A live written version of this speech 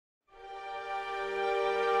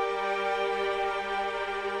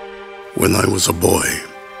When I was a boy,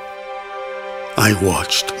 I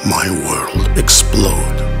watched my world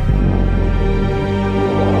explode.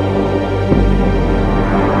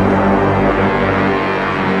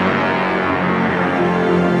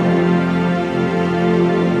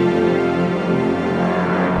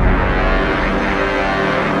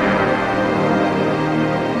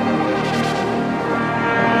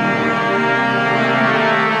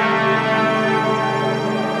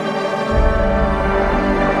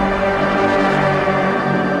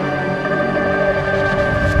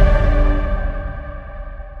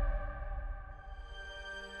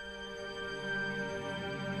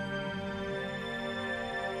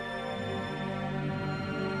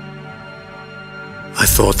 I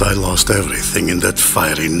thought I lost everything in that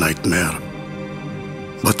fiery nightmare.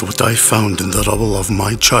 But what I found in the rubble of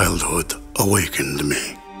my childhood awakened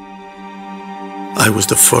me. I was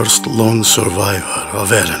the first lone survivor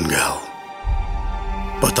of Erengel.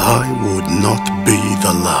 But I would not be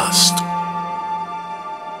the last.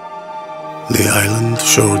 The island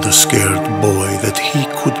showed a scared boy that he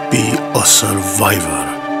could be a survivor.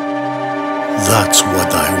 That's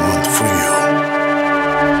what I want for you.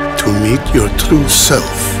 To meet your true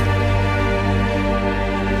self.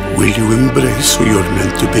 Will you embrace who you're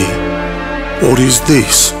meant to be? Or is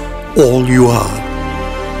this all you are?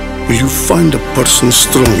 Will you find a person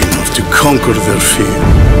strong enough to conquer their fear?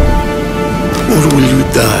 Or will you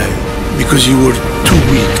die because you were too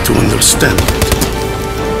weak to understand it?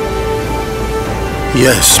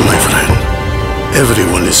 Yes, my friend,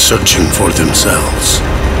 everyone is searching for themselves.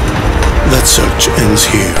 That search ends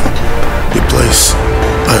here, the place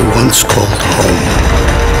I once called home.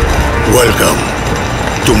 Welcome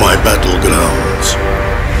to my battlegrounds.